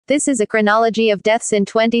This is a chronology of deaths in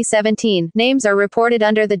 2017. Names are reported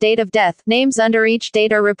under the date of death. Names under each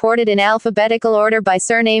date are reported in alphabetical order by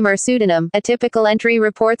surname or pseudonym. A typical entry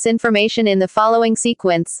reports information in the following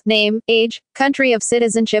sequence: name, age, country of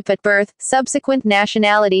citizenship at birth, subsequent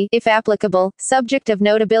nationality, if applicable, subject of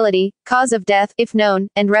notability, cause of death, if known,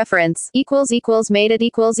 and reference. Made at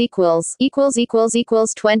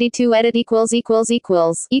 22 edit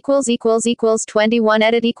 21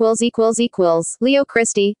 edit Leo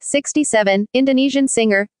Christie, 67, Indonesian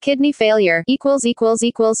singer, kidney failure,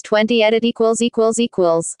 20 edit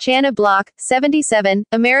Chana Block, 77,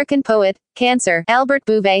 American poet, Cancer, Albert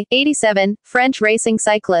Bouvet, 87, French racing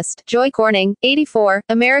cyclist, Joy Corning, 84,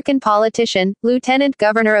 American politician, Lieutenant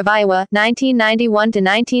Governor of Iowa, 1991 to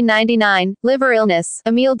 1999, liver illness,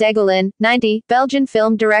 Emile Degoulin, 90, Belgian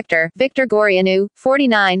film director, Victor Gorianu,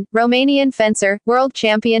 49, Romanian fencer, World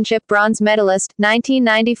Championship bronze medalist,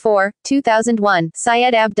 1994, 2001,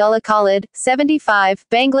 Syed Abdullah Khalid, 75,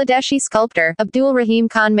 Bangladeshi sculptor, Abdul Rahim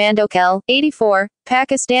Khan Mandokel, 84,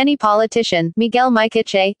 Pakistani politician, Miguel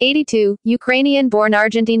Mikiche, 82, Ukrainian-born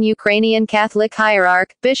Argentine-Ukrainian Catholic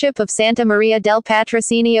hierarch, Bishop of Santa Maria del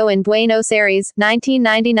Patrocinio in Buenos Aires,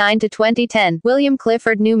 1999 to 2010, William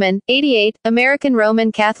Clifford Newman, 88, American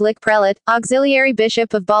Roman Catholic prelate, Auxiliary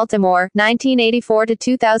Bishop of Baltimore, 1984 to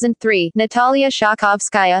 2003, Natalia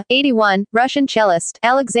Shakovskaya, 81, Russian cellist,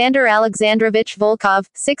 Alexander Alexandrovich Volkov,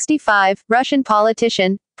 65, Russian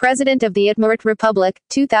politician, President of the Udmurt Republic,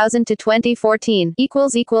 2000 to 2014,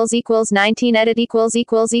 19 edit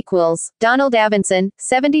Donald Avinson,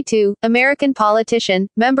 72, American politician,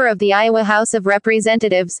 member of the Iowa House of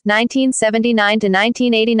Representatives, 1979 to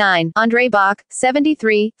 1989, André Bach,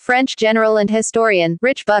 73, French general and historian,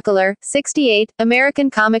 Rich Buckler, 68, American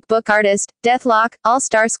comic book artist, Deathlock,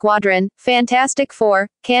 All-Star Squadron, Fantastic Four,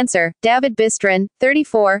 Cancer, David Bistrin,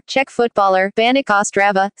 34, Czech footballer, Banik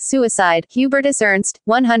Ostrava, suicide, Hubertus Ernst,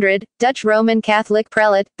 100, Dutch Roman Catholic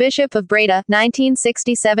prelate, Bishop of Breda,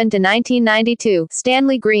 1967 to 1992,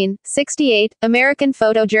 Stanley Green, 68, American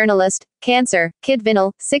photojournalist, Cancer, Kid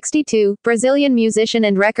Vinyl, 62, Brazilian musician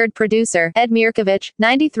and record producer, Ed Mirkovich,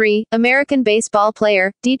 93, American baseball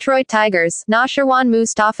player, Detroit Tigers, Nasherwan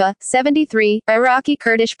Mustafa, 73, Iraqi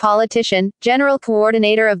Kurdish politician, general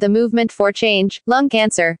coordinator of the Movement for Change, lung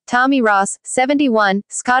cancer, Tommy Ross, 71,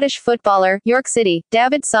 Scottish footballer, York City,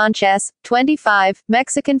 David Sanchez, 25,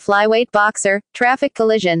 Mexican flyweight boxer, traffic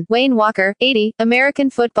collision, Wayne Walker, 80,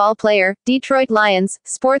 American football player, Detroit Lions,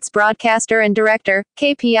 sports broadcaster and director,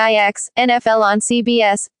 KPIX, NFL on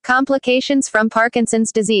CBS, complications from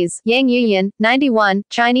Parkinson's disease, Yang Yuyan, 91,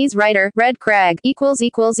 Chinese writer, Red Crag,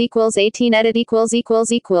 18 edit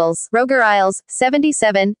Roger Ailes,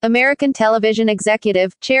 77, American television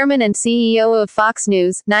executive, chairman and CEO of Fox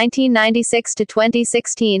News, 1996 to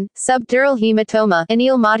 2016, subdural hematoma,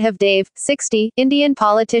 Anil Madhav Dave, 60, Indian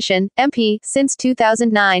politician, MP, since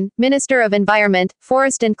 2009, Minister of Environment,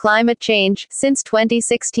 Forest and Climate Change, since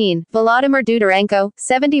 2016, Volodymyr Dudarenko,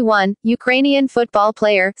 71, Ukrainian football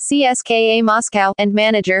player, CSKA Moscow, and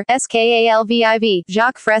manager, SKA-LVIV,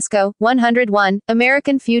 Jacques Fresco, 101,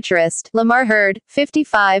 American futurist, Lamar Hurd,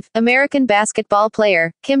 55, American basketball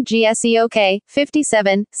player, Kim Gseok,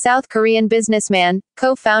 57, South Korean businessman,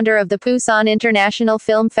 co-founder of the Busan International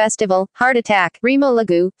Film Festival, heart attack, Remo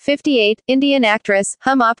Lagu, 58, Indian actress,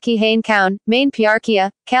 Hum Apki Hain Kaun, Main Pyarkia,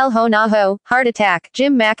 Kal Ho Naho, heart attack,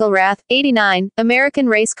 Jim McElrath, 89, American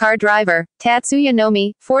race car driver, Tatsuya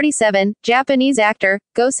Nomi, 47, Japanese actor,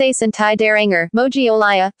 Gosei Sentai Daranger, Moji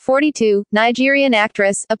Olaya, 42, Nigerian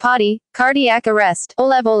actress, Apati, cardiac arrest,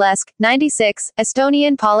 Olev Olesk, 96,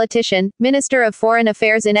 Estonian politician, Minister of Foreign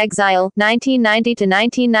Affairs in exile, 1990 to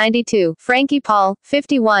 1992, Frankie Paul,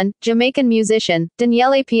 51, Jamaican musician,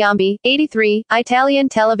 Daniele Piombi, 83, Italian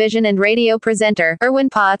television and radio presenter, Erwin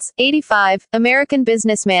Potts, 85, American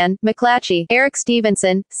businessman, McClatchy, Eric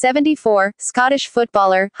Stevenson, 74, Scottish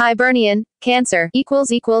footballer, Hibernian, Cancer,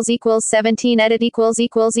 17 edit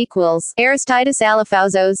Aristides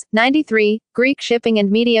Alafouzos, 93, Greek shipping and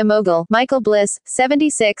media mogul, Michael Bliss,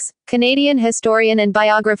 76, Canadian historian and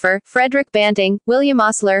biographer, Frederick Banting, William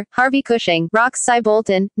Osler, Harvey Cushing, Roxy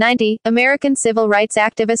Bolton, 90, American civil rights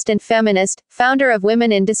activist and feminist, founder of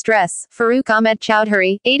Women in Distress, Farooq Ahmed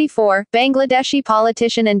Chowdhury, 84, Bangladeshi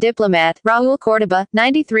politician and diplomat, Raul Cordoba,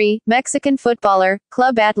 93, Mexican footballer,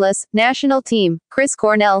 Club Atlas, national team, Chris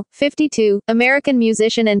Cornell, 52, American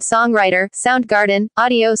musician and songwriter, Soundgarden,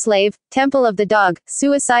 Audio Slave, Temple of the Dog,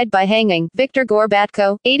 Suicide by Hanging, Viktor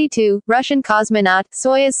Gorbatko, 82, Russian cosmonaut,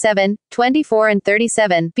 Soyuz 7, 67, 24 and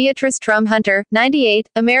 37. Beatrice Trumhunter, 98,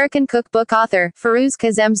 American cookbook author. Firuz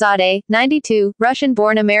Kazemzadeh, 92,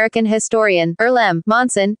 Russian-born American historian. Erlem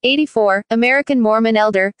Monson, 84, American Mormon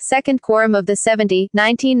elder, Second Quorum of the 70,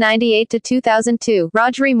 1998 to 2002.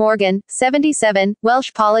 Rodri Morgan, 77,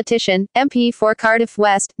 Welsh politician, MP for Cardiff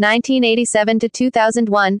West, 1987 to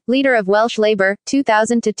 2001, leader of Welsh Labour,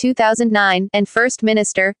 2000 to 2009, and First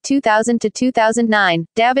Minister, 2000 to 2009.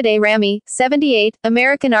 David A. Rami, 78,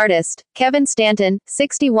 American artist. Kevin Stanton,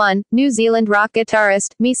 61, New Zealand rock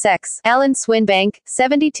guitarist. Me-Sex. Alan Swinbank,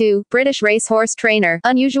 72, British racehorse trainer.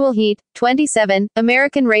 Unusual Heat, 27,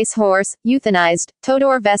 American racehorse, euthanized.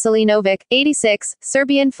 Todor Veselinovic, 86,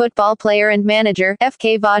 Serbian football player and manager.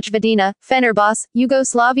 FK Vojvodina, Fenerbahce,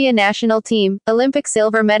 Yugoslavia national team, Olympic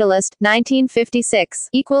silver medalist, 1956.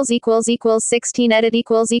 16 edit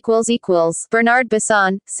Bernard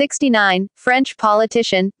Besson, 69, French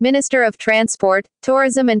politician, Minister of Transport,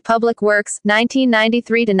 Tourism and Public Works,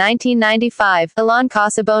 1993 to 1995. Alain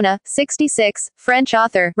Casabona, 66, French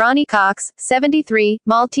author. Ronnie Cox, 73,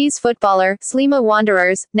 Maltese footballer. Slima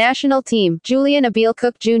Wanderers, national team. Julian Abel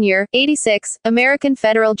Cook Jr., 86, American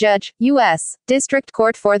federal judge, U.S. District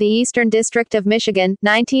Court for the Eastern District of Michigan,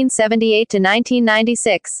 1978 to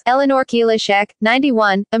 1996. Eleanor Kielishek,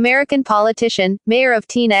 91, American politician, mayor of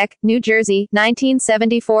Teaneck, New Jersey,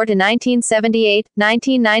 1974 to 1978,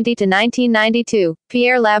 1990 to 1992.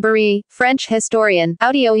 Pierre Laborie, French historian.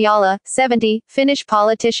 Audi Oyala, 70, Finnish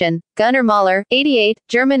politician. Gunnar Mahler, 88,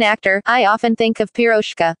 German actor. I often think of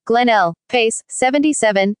Piroshka. Glenn L. Pace,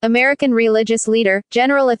 77, American religious leader,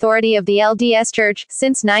 general authority of the LDS Church,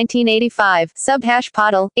 since 1985. Subhash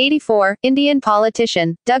Patil, 84, Indian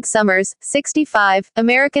politician. Doug Summers, 65,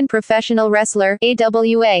 American professional wrestler.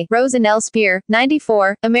 AWA. Rosanelle Spear,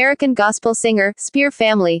 94, American gospel singer. Spear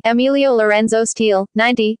family. Emilio Lorenzo Steele,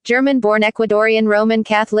 90, German-born Ecuadorian Roman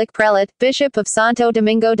Catholic prelate, Bishop of Santo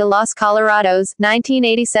Domingo de los Colorados,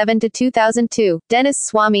 1987 to 2002.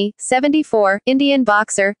 Dennis Swamy, 74, Indian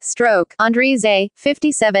boxer. Stroke. Andriy Zay,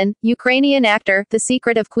 57, Ukrainian actor. The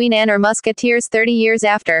Secret of Queen Anne or Musketeers 30 years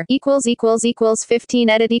after. 15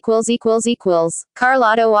 edit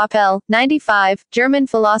Carlotta Wappel, 95, German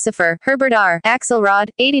philosopher. Herbert R. Axelrod,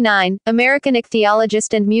 89, American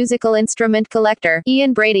ichthyologist and musical instrument collector.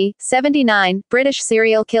 Ian Brady, 79, British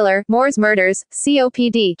serial killer. Moore's Murders,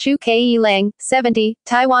 COPD. Chu Ke Lang, 70,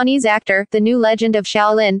 Taiwanese actor. The New Legend of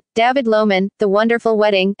Shaolin. David Lohman, The Wonderful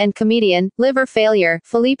Wedding, and comedian. Liver failure.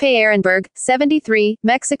 Felipe Ehrenberg, 73,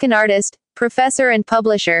 Mexican artist, professor and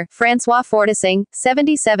publisher. François Fortissing,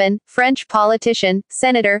 77, French politician,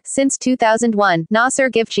 senator, since 2001. Nasser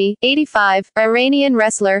Gifchi, 85, Iranian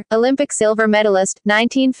wrestler, Olympic silver medalist,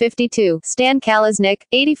 1952. Stan Kalaznik,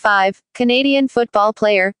 85, Canadian football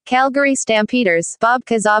player, Calgary Stampeders. Bob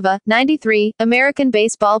Kazava, 93, American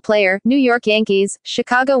baseball player, New York Yankees,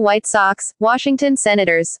 Chicago White Sox, Washington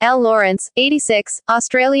Senators. Al Lawrence, 86,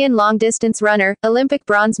 Australian long-distance runner, Olympic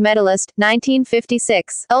bronze medalist,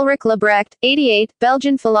 1956. Ulrich Lebrecht, 88,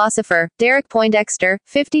 Belgian philosopher. Derek Poindexter,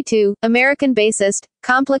 52, American bassist.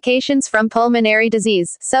 Complications from pulmonary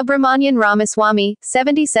disease. Subramanian Ramaswamy,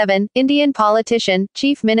 77, Indian politician,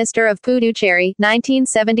 Chief Minister of Puducherry,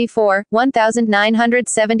 1974,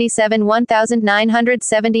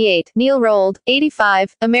 1977-1978. Neil Rold,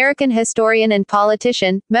 85, American historian and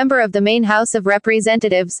politician, member of the Maine House of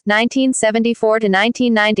Representatives, 1974 to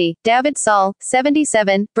 1990. David Saul,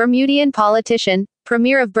 77, Bermudian politician,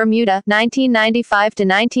 Premier of Bermuda, 1995 to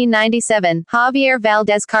 1997. Javier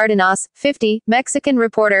Valdez Cardenas, 50, Mexican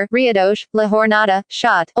reporter. Riadosh, La Jornada,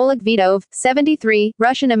 shot. Oleg Vidov, 73,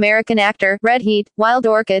 Russian-American actor. Red Heat, Wild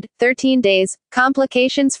Orchid, 13 Days.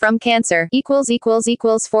 Complications from cancer.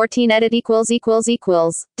 14 edit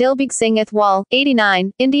Dilbig Singh Ithwal,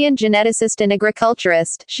 89, Indian geneticist and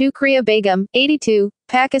agriculturist. Shukriya Begum, 82,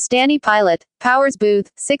 Pakistani pilot. Powers Booth,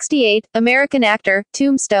 68, American actor.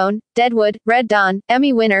 Tombstone, Deadwood, Red Dawn,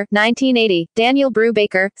 Emmy winner, 1980. Daniel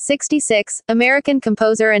Brubaker, 66, American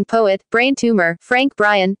composer and poet. Brain tumor. Frank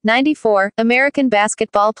Bryan, 94, American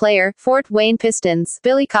basketball player. Fort Wayne Pistons.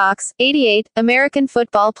 Billy Cox, 88, American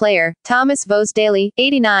football player. Thomas Vose Daly,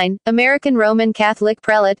 89, American Roman Catholic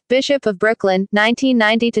prelate. Bishop of Brooklyn,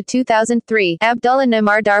 1990 to 2003. Abdullah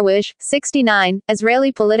Namar Darwish, 69,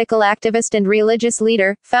 Israeli political activist and religious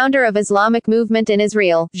leader, founder of Islamic movement in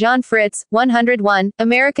Israel. Jean Fritz, 101,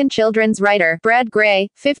 American children's writer. Brad Gray,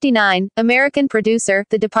 59, American producer.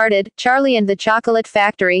 The Departed, Charlie and the Chocolate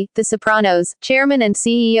Factory, The Sopranos, chairman and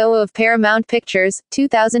CEO of Paramount Pictures,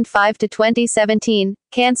 2005 to 2017.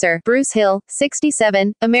 cancer. Bruce Hill,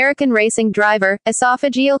 67, American racing driver,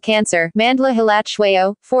 esophageal cancer. Mandla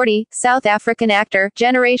Hilatshwayo, 40, South African actor,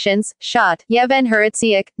 Generations, shot. Yevhen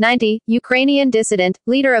Hrytsiuk, 90, Ukrainian dissident,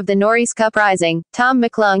 leader of the Norilsk Uprising. Tom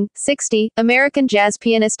McClung, 60, American jazz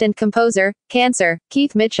pianist and composer, cancer.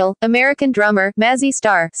 Keith Mitchell, American drummer, Mazzy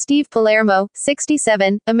Star. Steve Palermo,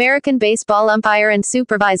 67, American baseball umpire and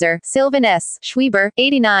supervisor. Sylvan S. Schweber,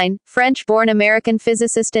 89, French-born American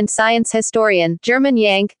physicist and science historian. German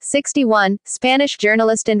Yank, 61, Spanish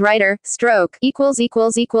journalist and writer. Stroke,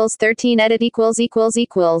 13 edit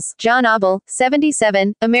John Abel,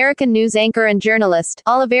 77, American news anchor and journalist.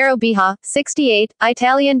 Olivero Bija, 68,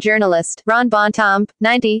 Italian journalist. Ron Bontemps,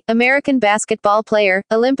 90, American basketball player,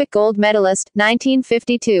 Olympic gold medalist,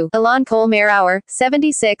 1952. Alain Colmerauer,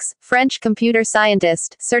 76, French computer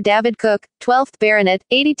scientist. Sir David Cook, 12th Baronet,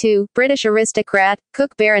 82, British aristocrat,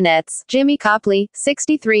 Cook baronets. Jimmy Copley,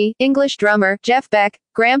 63, English drummer. Jeff Beck,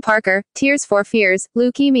 Graham Parker, Tears for Fears,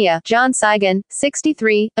 Leukemia. John Saigon,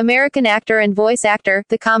 63, American actor and voice actor.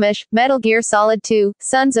 The Comish, Metal Gear Solid 2,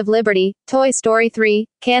 Sons of Liberty, Toy Story 3,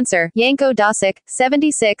 Cancer. Janko Dosic,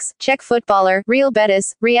 76, Czech footballer. Real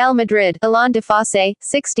Betis, Real Madrid. Alain Defosse,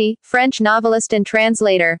 60, French novelist and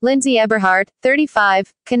translator. Lindsay Eberhardt,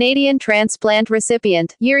 35, Canadian transplant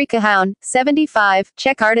recipient. Yuri Cahoun, 75,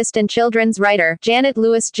 Czech artist and children's writer. Janet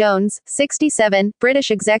Lewis-Jones, 67,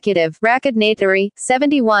 British executive. Rachid Natari,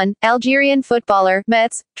 71, Algerian footballer.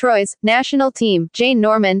 Metz, Troyes, national team. Jane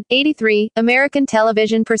Norman, 83, American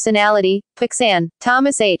television personality. Pixan.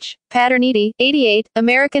 Thomas H. Paterniti, 88,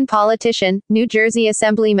 American politician, New Jersey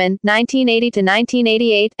Assemblyman, 1980 to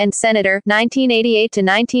 1988, and Senator, 1988 to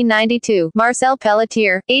 1992. Marcel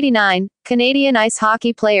Pelletier, 89, Canadian ice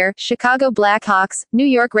hockey player, Chicago Blackhawks, New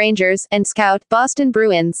York Rangers, and scout, Boston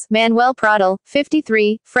Bruins. Manuel Pradel,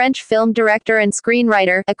 53, French film director and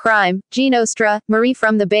screenwriter. A Crime, Jean Ostra, Marie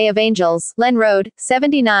from the Bay of Angels. Len Rode,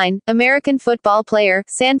 79, American football player,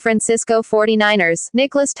 San Francisco 49ers.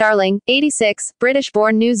 Nicholas Tarling, 86,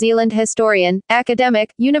 British-born New Zealand historian,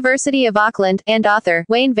 academic, University of Auckland, and author.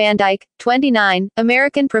 Wayne Van Dyke, 29,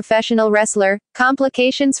 American professional wrestler.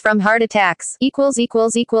 Complications from heart attacks.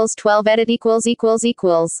 12 edit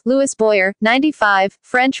Louis Boyer, 95,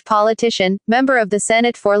 French politician, member of the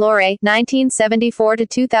Senate for Loire, 1974 to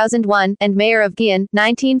 2001, and mayor of Guyane,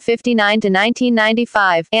 1959 to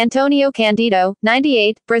 1995. Antonio Candido,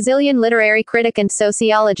 98, Brazilian literary critic and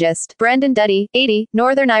sociologist. Brendan Duddy, 80,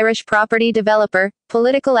 Northern Irish property developer,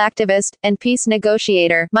 political activist, and peace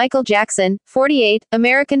negotiator. Michael Jackson, 48,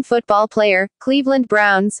 American football player, Cleveland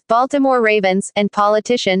Browns, Baltimore Ravens, and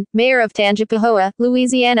politician, mayor of Tangipahoa,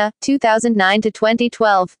 Louisiana, 2009 to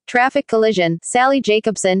 2012. Traffic collision. Sally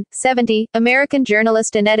Jacobson, 70, American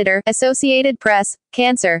journalist and editor, Associated Press,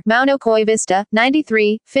 cancer. Mauno Koivisto,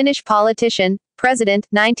 93, Finnish politician, President,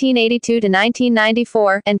 1982 to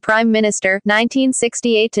 1994, and Prime Minister,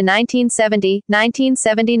 1968 to 1970,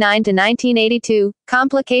 1979 to 1982.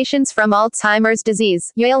 Complications from Alzheimer's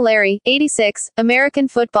disease. Yale Larry, 86, American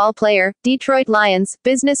football player, Detroit Lions,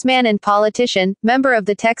 businessman and politician, member of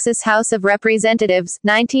the Texas House of Representatives,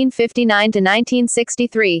 1959 to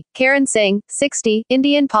 1963. Karen Singh, 60,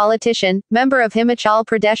 Indian politician, member of Himachal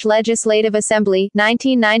Pradesh Legislative Assembly,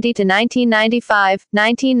 1990 to 1995,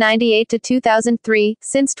 1998 to 2003,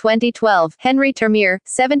 since 2012. Henry Termeer,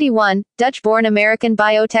 71, Dutch-born American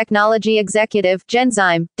biotechnology executive.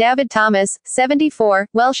 Genzyme. David Thomas, 74,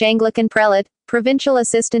 Welsh Anglican prelate, provincial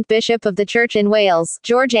assistant bishop of the church in Wales.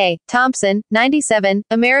 George A. Thompson, 97,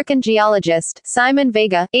 American geologist. Simon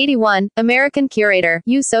Vega, 81, American curator.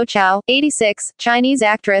 Yu Sochao, 86, Chinese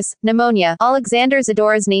actress. Pneumonia. Alexander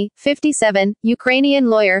Zadorozhny, 57, Ukrainian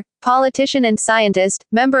lawyer, politician and scientist,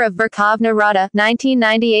 member of Verkhovna Rada,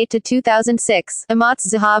 1998 to 2006.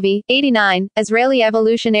 Amatz Zahavi, 89, Israeli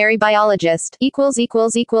evolutionary biologist.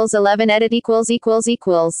 11 edit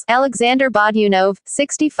Alexander Bodyunov,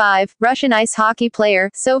 65, Russian ice hockey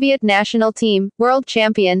player, Soviet national team, world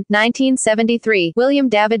champion, 1973. William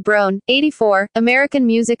David Brown, 84, American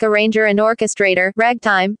music arranger and orchestrator.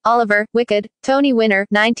 Ragtime, Oliver, Wicked, Tony Winner,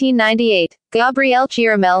 1998. Gabriel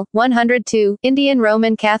Chiramel, 102, Indian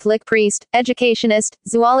Roman Catholic priest, educationist,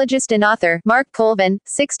 zoologist and author. Mark Colvin,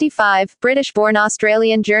 65, British-born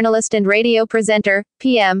Australian journalist and radio presenter,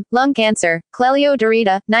 PM, lung cancer. Clelio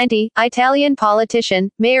Derrida, 90, Italian politician,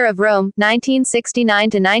 mayor of Rome, 1969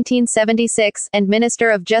 to 1976, and minister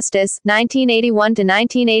of justice, 1981 to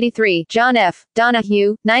 1983. John F.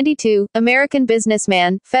 Donahue, 92, American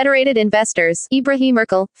businessman, federated investors. Ibrahim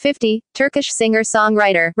Erkal, 50, Turkish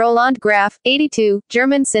singer-songwriter. Roland Graf, 82,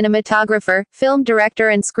 German cinematographer, film director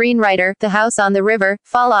and screenwriter, The House on the River,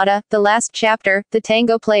 Fallada, The Last Chapter, The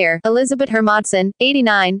Tango Player, Elisabeth Hermansen.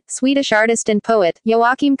 89, Swedish artist and poet,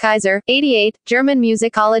 Joachim Kaiser. 88, German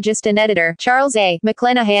musicologist and editor, Charles A.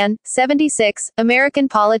 McClenahan. 76, American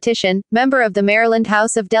politician, member of the Maryland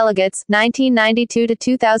House of Delegates, 1992 to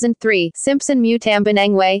 2003, Simpson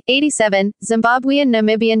Mutambanengwe. 87, Zimbabwean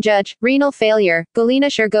Namibian judge, renal failure, Galina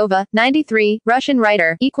Shergova. 93, Russian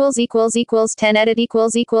writer, 10 edit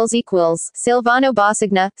Silvano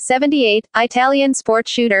Bossigna. 78, Italian sport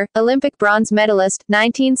shooter, Olympic bronze medalist,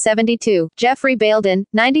 1972, Jeffrey Baildon.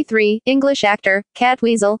 93, English actor,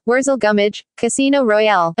 Catweasel, Wurzel Gummidge, Casino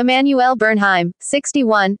Royale, Emmanuel Bernheim.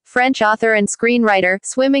 61, French author and screenwriter,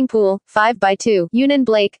 Swimming Pool, 5x2, Ewan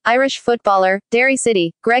Blake, Irish footballer, Derry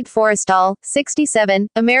City, Greg Forrestall. 67,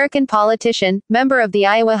 American politician, member of the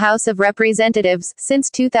Iowa House of Representatives, since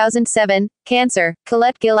 2007, cancer,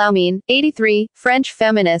 Colette Guillaumin. 83, French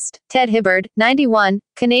feminist, Ted Hibbard. 91,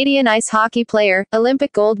 Canadian ice hockey player,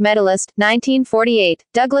 Olympic gold medalist, 1948,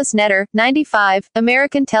 Douglas Netter. 95,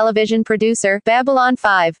 American television producer, Babylon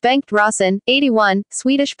 5, Bengt Rawson. 81,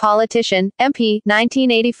 Swedish politician, MP,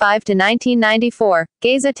 1985 to 1994,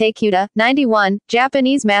 Geza Takuta. 91,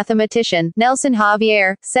 Japanese mathematician, Nelson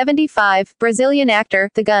Javier. 75, Brazilian actor,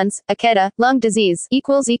 The Guns, Akeda, lung disease, 9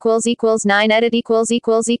 edit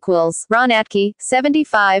Ron Atke.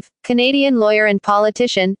 75, Canadian lawyer and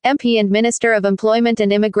politician, MP and Minister of Employment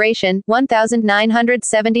and Immigration,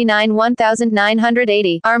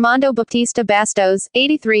 1979-1980, Armando Baptista Bastos.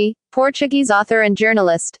 83, Portuguese author and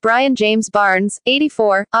journalist, Brian James Barnes.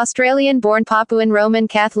 84, Australian-born Papuan Roman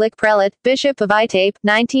Catholic prelate, Bishop of Itape,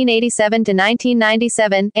 1987 to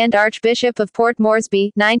 1997, and Archbishop of Port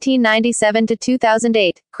Moresby, 1997 to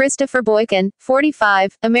 2008, Christopher Boykin.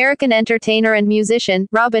 45, American entertainer and musician,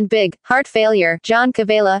 Robin Big, heart failure, John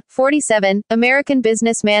Cavella. 47, American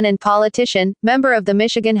businessman and politician, member of the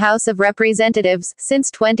Michigan House of Representatives, since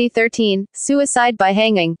 2013, suicide by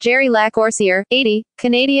hanging, Jerry Lacourcier. 80,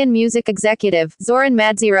 Canadian music executive, Zoran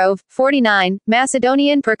Madzirov. 49,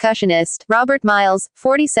 Macedonian percussionist, Robert Miles.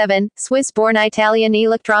 47, Swiss-born Italian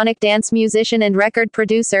electronic dance musician and record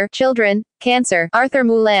producer, Children, Cancer, Arthur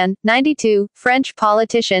Moulin. 92, French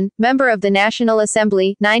politician, member of the National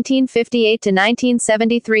Assembly, 1958 to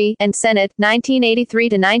 1973, and Senate, 1983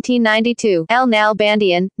 to 1992, Al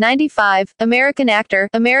Nalbandian. 95, American actor,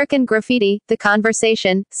 American Graffiti, The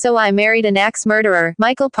Conversation, So I Married an Axe Murderer,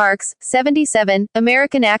 Michael Parks. 77,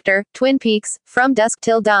 American actor, Twin Peaks, From Dusk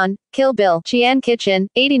Till Dawn, Kill Bill, Chian Kitchen.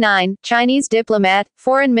 89, Chinese diplomat,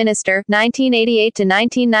 foreign minister, 1988 to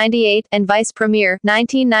 1998, and vice premier,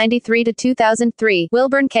 1993 to 2003,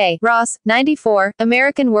 Wilburn K. Ross. 94,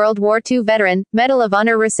 American World War II veteran, Medal of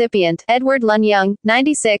Honor recipient, Edward Lun Young.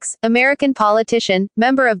 96, American politician,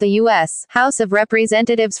 member of the U.S. House of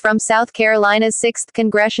Representatives from South Carolina's 6th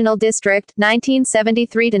Congressional District,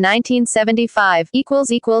 1973 to 1975,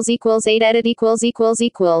 8 edit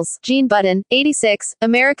Gene Button. 86,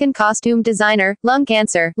 American costume designer, lung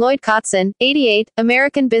cancer, Lloyd Kotzen. 88,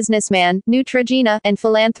 American businessman, Neutrogena, and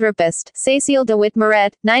philanthropist, Cécile DeWitt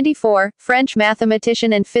Moret. 94, French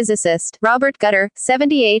mathematician and physicist, Robert Gutter.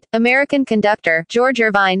 78, American conductor, George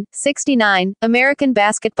Irvine. 69, American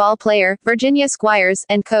basketball player, Virginia Squires,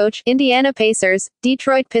 and coach, Indiana Pacers,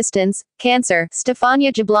 Detroit Pistons, cancer,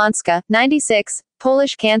 Stefania Jablonska. 96,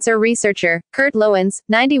 Polish cancer researcher, Kurt Lowens.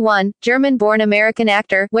 91, German-born American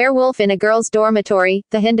actor, werewolf in a girl's dormitory,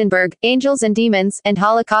 The Hindenburg, Angels and Demons, and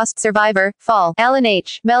Holocaust survivor, Fall, Alan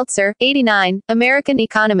H. Meltzer. 89, American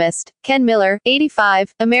economist, Ken Miller.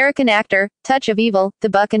 85, American actor, Touch of Evil,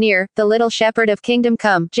 The Buccaneer, The Little Shepherd of Kingdom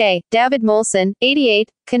Come, J. David Molson.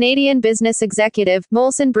 88, Canadian business executive,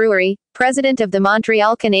 Molson Brewery, President of the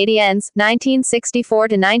Montreal Canadiens, 1964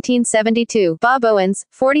 to 1972, Bob Owens.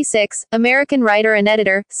 46, American writer and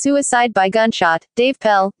editor, Suicide by Gunshot, Dave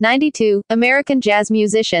Pell. 92, American jazz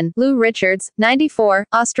musician, Lou Richards. 94,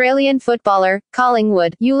 Australian footballer,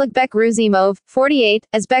 Collingwood, Uligbek Ruzimov. 48,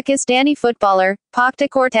 Uzbekistani footballer,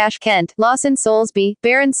 Paktakor Tashkent, Lawson Soulsby,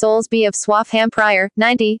 Baron Soulsby of Swaffham Prior.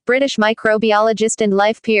 90, British microbiologist and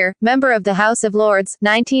life peer, member of the House of Lords,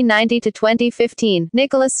 1990 to 2015,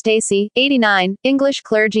 Nicholas Stacey. 89, English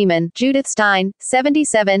clergyman, Judith Stein.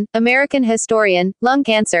 77, American historian, lung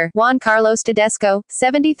cancer, Juan Carlos Tedesco.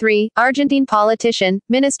 73, Argentine politician,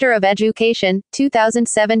 Minister of Education,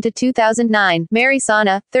 2007 to 2009, Mary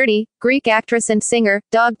Sana. 30, Greek actress and singer,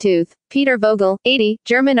 Dogtooth. Peter Vogel, 80,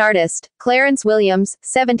 German artist. Clarence Williams,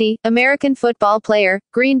 70, American football player,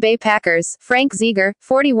 Green Bay Packers. Frank Ziegler,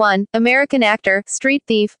 41, American actor, street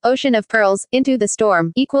thief, Ocean of Pearls, Into the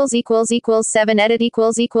Storm. == 7 edit ==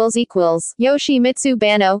 Yoshimitsu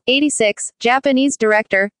Banno, 86, Japanese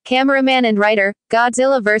director, cameraman and writer.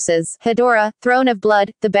 Godzilla vs. Hedorah, Throne of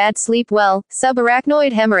Blood, The Bad Sleep Well,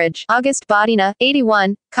 Subarachnoid Hemorrhage. August Bodina,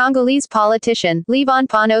 81, Congolese politician. Levon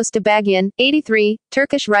Panos de Bagyan, 83,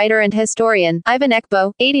 Turkish writer and historian. Ivan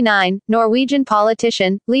Ekbo, 89, Norwegian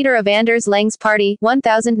politician, leader of Anders Lang's party.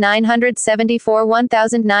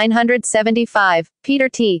 1974–1975. Peter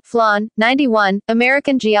T. Flon, 91,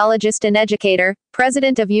 American geologist and educator,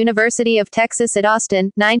 president of University of Texas at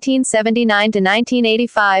Austin.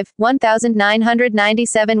 1979–1985.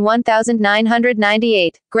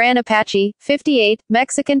 1997–1998. Gran Apache, 58,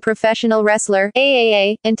 Mexican professional wrestler.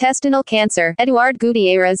 AAA, intestinal cancer. Eduard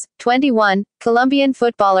Gutierrez, 21, Colombian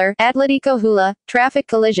footballer. Atletico Hula, traffic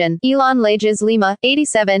collision. Elon Lages Lima,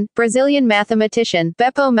 87, Brazilian mathematician.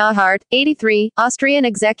 Beppo Mahart, 83, Austrian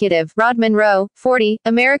executive. Rod Monroe, 40,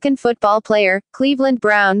 American football player, Cleveland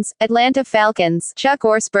Browns, Atlanta Falcons. Chuck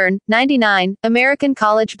Orspurn, 99, American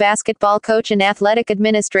college basketball coach and athletic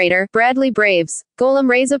administrator. Bradley Braves. Golem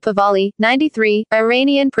Reza Pahlavi, 93,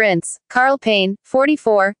 Iranian prince. Carl Payne,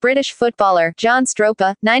 44, British footballer. John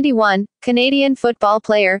Stropa, 91, Canadian football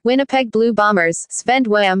player. Winnipeg Blue Bombers. Sven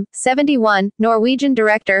Wham, 71, Norwegian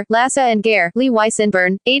director. Lasse and Gare. Lee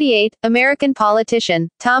Weissenborn, 88, American politician.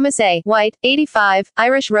 Thomas A. White, 85,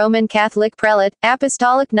 Irish Roman Catholic prelate,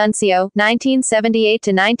 apostolic nuncio.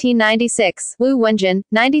 1978–1996. Wu Wenjin,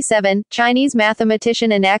 97, Chinese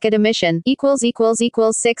mathematician and academician.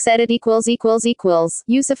 == 6 edit ==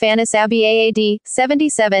 Yusuf Anas Abi Aad,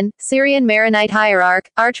 77, Syrian Maronite hierarch,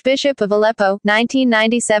 Archbishop of Aleppo.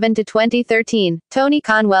 1997–2013. Tony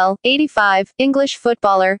Conwell, 85, English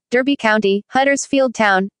footballer, Derby County, Huddersfield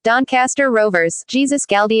Town, Doncaster Rovers. Jesus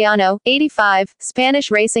Galdiano, 85,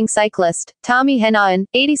 Spanish racing cyclist. Tommy Hennahan,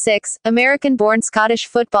 86, American-born Scottish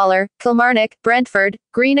footballer, Kilmarnock, Brentford,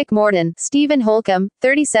 Greenock Morton. Stephen Holcomb,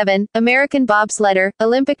 37, American bobsledder,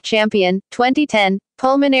 Olympic champion. 2010.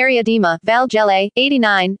 Pulmonary edema. Val Gele,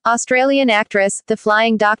 89, Australian actress. The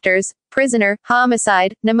Flying Doctors. Prisoner,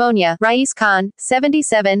 homicide, pneumonia. Rais Khan,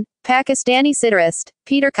 77, Pakistani sitarist.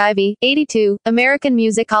 Peter Kivey, 82, American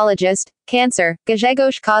musicologist. Cancer.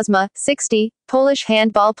 Grzegorz Kozma, 60, Polish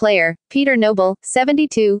handball player. Peter Noble,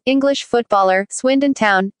 72, English footballer. Swindon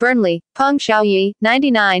Town, Burnley. Peng Xiaoyi,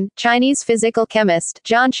 99, Chinese physical chemist.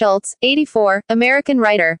 John Schultz, 84, American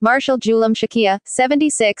writer. Marshall Julam Shakia,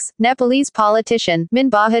 76, Nepalese politician. Min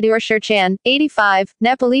Bahadur Shirchan, 85,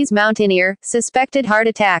 Nepalese mountaineer. Suspected heart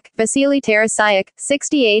attack. Vasily Tarasyak,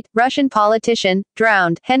 68, Russian politician.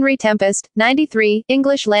 Drowned. Henry Tempest, 93,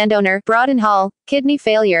 English landowner. Broughton Hall, kidney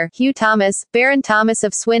failure. Hugh Thomas, Baron Thomas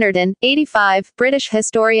of Swinnerton, 85, British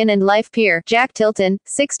historian and life peer. Jack Tilton,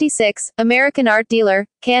 66, American art dealer.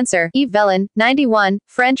 Cancer. Yves Vellon, 91,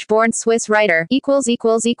 French-born Swiss writer. ==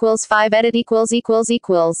 5 edit ==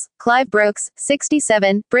 Clive Brooks,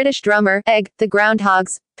 67, British drummer. Egg, The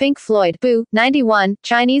Groundhogs. Pink Floyd. Boo, 91,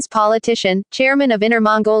 Chinese politician, chairman of Inner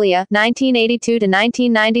Mongolia.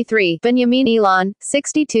 1982–1993. Benjamin Elon,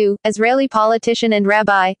 62, Israeli politician and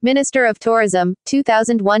rabbi, minister of tourism.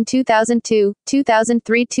 2001–2002,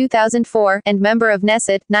 2003–2004, and member of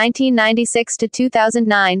Knesset.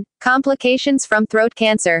 1996–2009. Complications from throat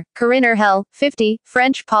cancer. Corinne Erhel, 50,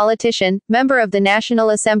 French politician, member of the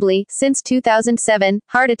National Assembly since 2007.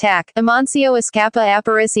 Heart attack. Amancio Escapa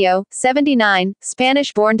Aparicio, 79,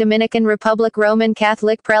 Spanish-born Dominican Republic Roman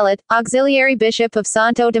Catholic prelate, auxiliary bishop of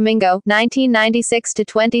Santo Domingo.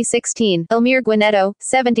 1996–2016. Elmir Guineto,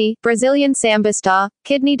 70, Brazilian sambista,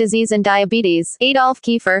 kidney disease and diabetes. Adolf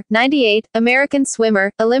Kiefer, 98, American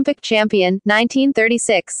swimmer, Olympic champion.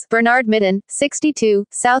 1936. Bernard Midden, 62,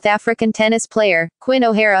 South African tennis player. Quinn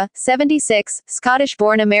O'Hara, 76,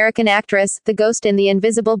 Scottish-born American actress. The Ghost in the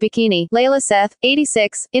Invisible Bikini. Layla Seth,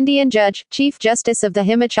 86, Indian judge, Chief Justice of the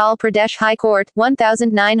Himachal Pradesh High Court.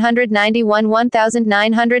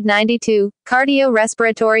 1991–1992.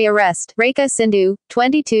 Cardiorespiratory arrest. Rekha Sindhu,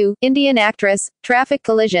 22, Indian actress. Traffic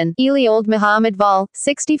collision. Eli Old Muhammad Val,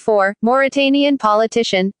 64, Mauritanian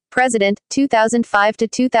politician. President, 2005 to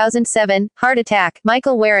 2007, heart attack.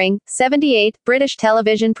 Michael Waring, 78, British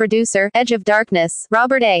television producer, Edge of Darkness.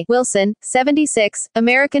 Robert A. Wilson, 76,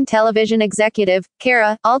 American television executive,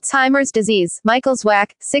 Cara, Alzheimer's disease. Michael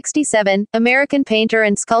Zwack, 67, American painter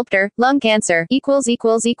and sculptor, lung cancer.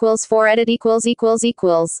 For edit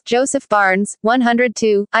Joseph Barnes,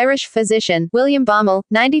 102, Irish physician. William Baumol,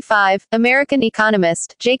 95, American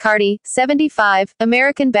economist. Jay Carty, 75,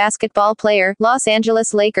 American basketball player, Los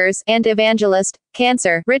Angeles Lakers, and evangelist.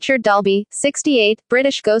 Cancer. Richard Dalby, 68,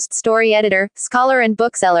 British ghost story editor, scholar and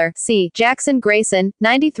bookseller. C. Jackson Grayson,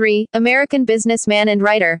 93, American businessman and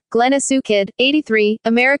writer. Glenna Sukid, 83,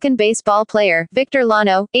 American baseball player. Victor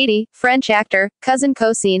Lano, 80, French actor. Cousin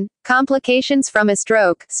Cosine. Complications from a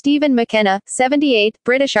stroke. Stephen McKenna, 78,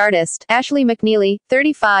 British artist. Ashley McNeely,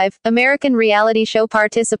 35, American reality show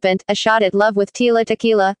participant. A Shot at Love with Tila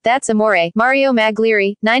Tequila, That's Amore. Mario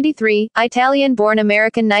Maglieri, 93, Italian-born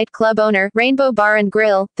American nightclub owner. Rainbow Bar and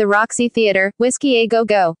Grill, The Roxy Theater, Whiskey A Go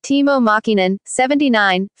Go. Timo Makinen,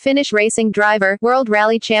 79, Finnish racing driver. World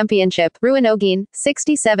Rally Championship. Ruin Ogin,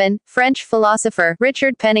 67, French philosopher.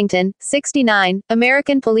 Richard Pennington, 69,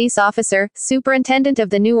 American police officer, superintendent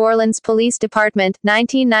of the New Orleans Police Department,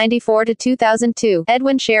 1994 to 2002.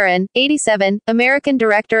 Edwin Sharon, 87, American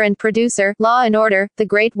director and producer, Law and Order, The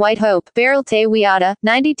Great White Hope. Beryl Te Wiata,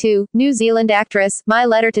 92, New Zealand actress, My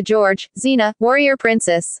Letter to George, Xena, Warrior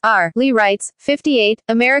Princess. R. Lee Wrights, 58,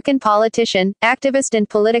 American politician, activist and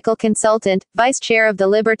political consultant, vice chair of the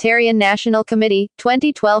Libertarian National Committee,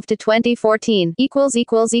 2012 to 2014.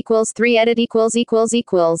 3 edit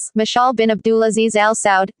Mashal bin Abdulaziz Al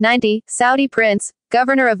Saud, 90, Saudi prince,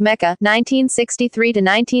 Governor of Mecca, 1963 to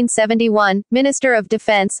 1971, Minister of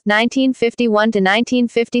Defense, 1951 to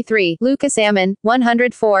 1953, Lucas Ammon,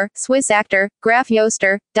 104, Swiss actor, Graf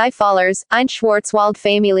Joester, Die Fallers, Ein Schwarzwald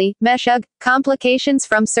Family, Meshug, Complications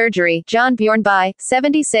from surgery, John Bjornby,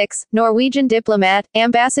 76, Norwegian diplomat,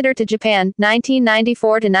 ambassador to Japan,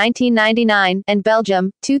 1994 to 1999, and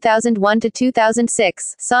Belgium, 2001 to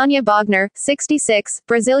 2006, Sonia Bogner, 66,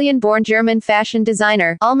 Brazilian-born German fashion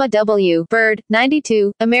designer, Alma W. Bird,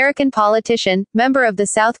 92, American politician, member of the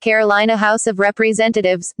South Carolina House of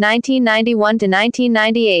Representatives, 1991 to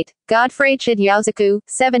 1998. Godfrey Chidyazaku,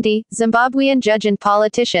 70, Zimbabwean judge and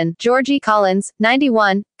politician. Georgie Collins,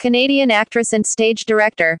 91, Canadian actress and stage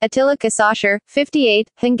director. Attila Kasasher, 58,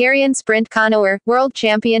 Hungarian sprint canoer, world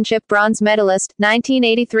championship bronze medalist,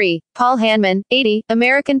 1983. Paul Hanman, 80,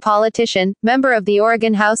 American politician, member of the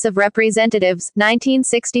Oregon House of Representatives,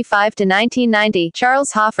 1965 to 1990.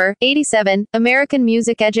 Charles Hoffer, 87, American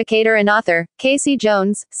music educator and author. Casey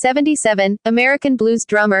Jones, 77, American blues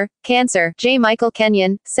drummer. Cancer. J. Michael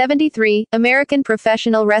Kenyon, 73, American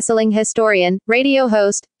professional wrestling historian, radio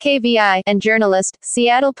host, KVI, and journalist.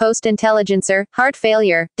 Seattle Post-Intelligencer. Heart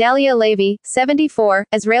failure. Dahlia Levy, 74,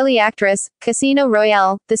 Israeli actress. Casino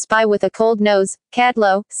Royale, The Spy with a Cold Nose.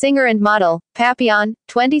 Cadlo, singer and model. Papillon,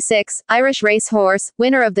 26, Irish racehorse,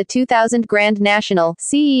 winner of the 2000 Grand National.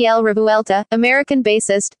 Cel Revuelta, American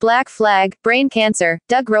bassist. Black Flag, brain cancer.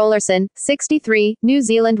 Doug Rollerson, 63, New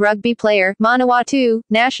Zealand rugby player. Manawatu,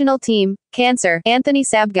 national team. Cancer. Anthony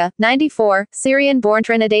Sabga, 94, Syrian-born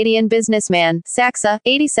Trinidadian businessman. Saxa,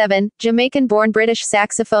 87, Jamaican-born British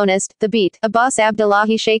saxophonist. The Beat. Abbas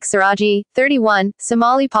Abdullahi Sheikh Siraji, 31,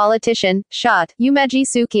 Somali politician. Shot. Umeji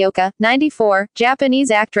Sukioka, 94,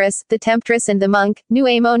 Japanese actress. The Temptress and the Monk. New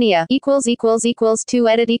Ammonia. 2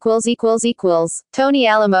 edit Tony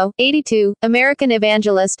Alamo, 82, American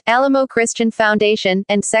evangelist. Alamo Christian Foundation,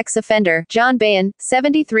 and sex offender. John Bayan,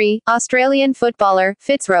 73, Australian footballer.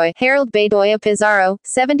 Fitzroy. Harold Bedoya Pizarro,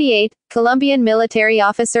 78, Colombian military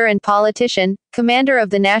officer and politician, commander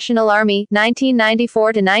of the National Army,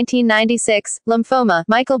 1994 to 1996, lymphoma.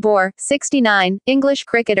 Michael Bohr, 69, English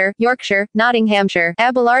cricketer, Yorkshire, Nottinghamshire.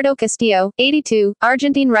 Abelardo Castillo, 82,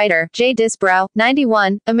 Argentine writer. J. Disbrow,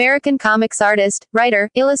 91, American comics artist, writer,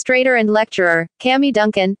 illustrator and lecturer. Cami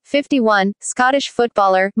Duncan, 51, Scottish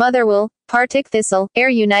footballer. Motherwell, Partick Thistle, Ayr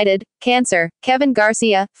United. Cancer. Kevin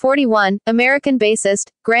Garcia, 41, American bassist.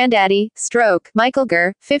 Grandaddy, stroke. Michael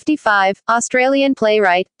Gurr, 55, Australian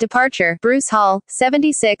playwright. Departure. Bruce Hall,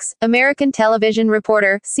 76, American television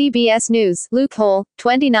reporter. CBS News. Luke Hole,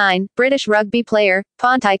 29, British rugby player.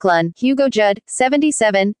 Pontyclun. Hugo Judd,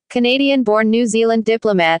 77, Canadian-born New Zealand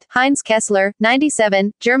diplomat. Heinz Kessler,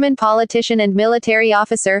 97, German politician and military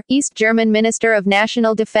officer. East German Minister of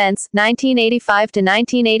National Defense, 1985 to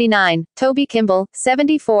 1989. Toby Kimball,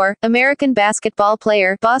 74, American basketball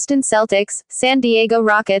player. Boston Celtics, San Diego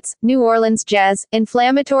Rockets, New Orleans Jazz.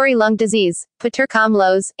 Inflammatory lung disease. Peter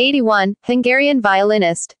Kamlos, 81, Hungarian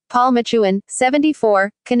violinist. Paul Matuan,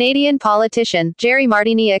 74, Canadian politician. Jerry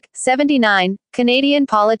Martiniak, 79, Canadian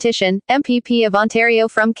politician, MPP of Ontario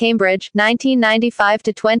from Cambridge, 1995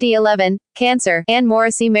 to 2011, cancer. Anne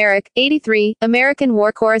Morrissey Merrick, 83, American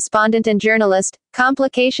war correspondent and journalist,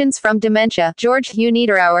 complications from dementia. George Hugh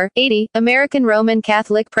Niederauer, 80, American Roman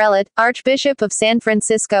Catholic prelate, Archbishop of San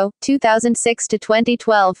Francisco, 2006 to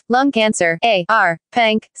 2012, lung cancer. A.R.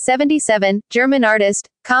 Pank, 77, German artist,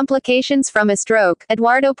 complications from a stroke.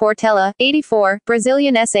 Eduardo Portela, 84,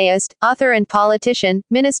 Brazilian essayist, author and politician,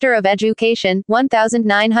 Minister of Education,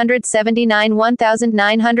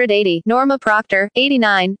 1979-1980. Norma Proctor,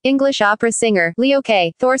 89, English opera singer. Leo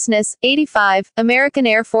K. Thorsness, 85, American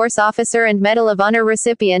Air Force officer and Medal of Honor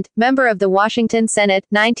recipient, member of the Washington Senate,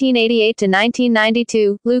 1988 to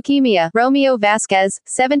 1992. Leukemia. Romeo Vasquez,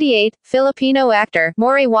 78, Filipino actor.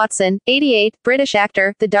 Moray Watson, 88, British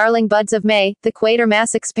actor. The Darling Buds of May, The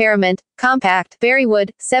Quatermass Experiment, Compact. Barry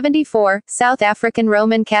Wood, 74, South African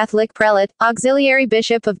Roman Catholic prelate, auxiliary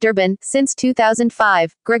bishop of Durban, since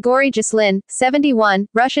 2005. Gregory Gislin, 71,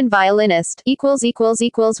 Russian violinist.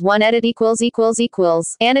 ===1 edit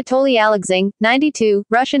Anatoly Alexing, 92,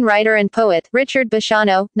 Russian writer and poet. Richard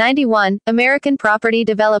Bashano, 91, American property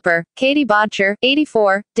developer. Katie Bodcher,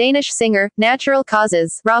 84, Danish singer. Natural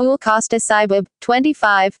causes. Raul Costa Saibab,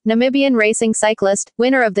 25, Namibian racing cyclist,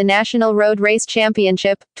 winner of the National Road Race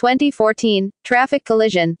Championship, 2014, traffic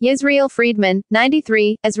collision. Yisrael Friedman,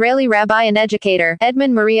 93, Israeli rabbi and educator.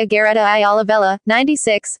 Edmund Maria Garreta I Olivella,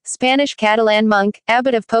 96, Spanish Catalan monk,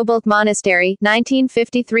 abbot of Poblet Monastery,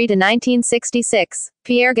 1953 to 1966.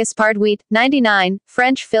 Pierre Gaspard Wheat, 99,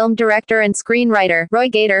 French film director and screenwriter. Roy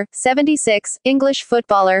Gator, 76, English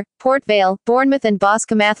footballer, Port Vale, Bournemouth and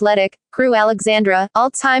Boscombe Athletic, Crewe Alexandra,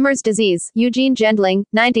 Alzheimer's disease. Eugene Gendling,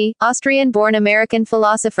 90, Austrian-born American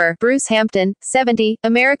philosopher. Bruce Hampton, 70,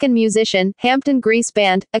 American musician, Hampton Grease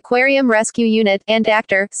Band, Aquarium Rescue Unit, and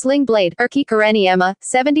actor. Sling Blade. Erkki Kareniema,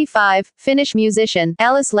 75, Finnish musician.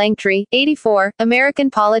 Alice Langtry, 84,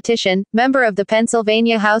 American politician, member of the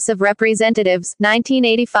Pennsylvania House of Representatives,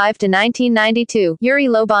 1985 to 1992. Yuri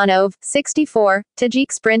Lobanov, 64,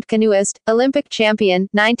 Tajik sprint canoeist, Olympic champion,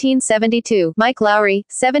 1972. Mike Lowry,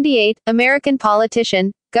 78, American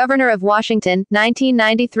politician, Governor of Washington,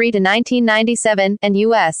 1993 to 1997, and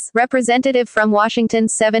U.S. Representative from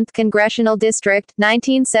Washington's 7th Congressional District,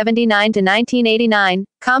 1979 to 1989.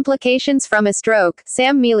 Complications from a stroke.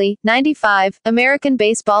 Sam Mealy, 95, American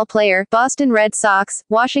baseball player, Boston Red Sox,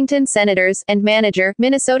 Washington Senators, and manager,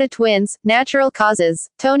 Minnesota Twins. Natural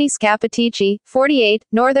causes. Tony Scappaticci, 48,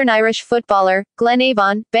 Northern Irish footballer, Glen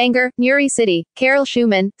Avon, Bangor, Newry City. Carol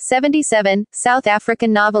Schumann, 77, South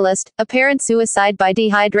African novelist, apparent suicide by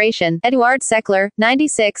dehydration. Eduard Seckler,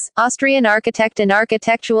 96, Austrian architect and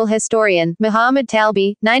architectural historian. Mohammed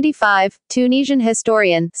Talbi, 95, Tunisian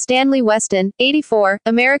historian. Stanley Weston, 84,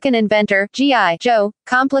 American inventor. G.I. Joe.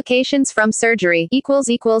 Complications from surgery.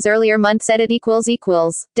 Earlier months edit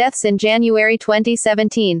Deaths in January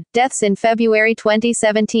 2017. Deaths in February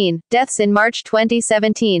 2017. Deaths in March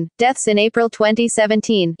 2017. Deaths in April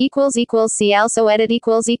 2017. See also edit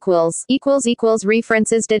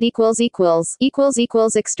references did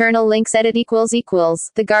external links edit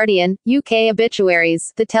The Guardian, UK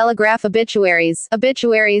obituaries. The Telegraph obituaries.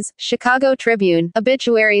 Chicago Tribune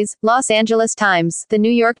obituaries. Los Angeles Times. The New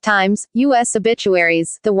York Times, US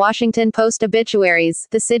obituaries. The Washington Post obituaries.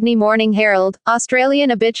 The Sydney Morning Herald,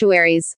 Australian obituaries.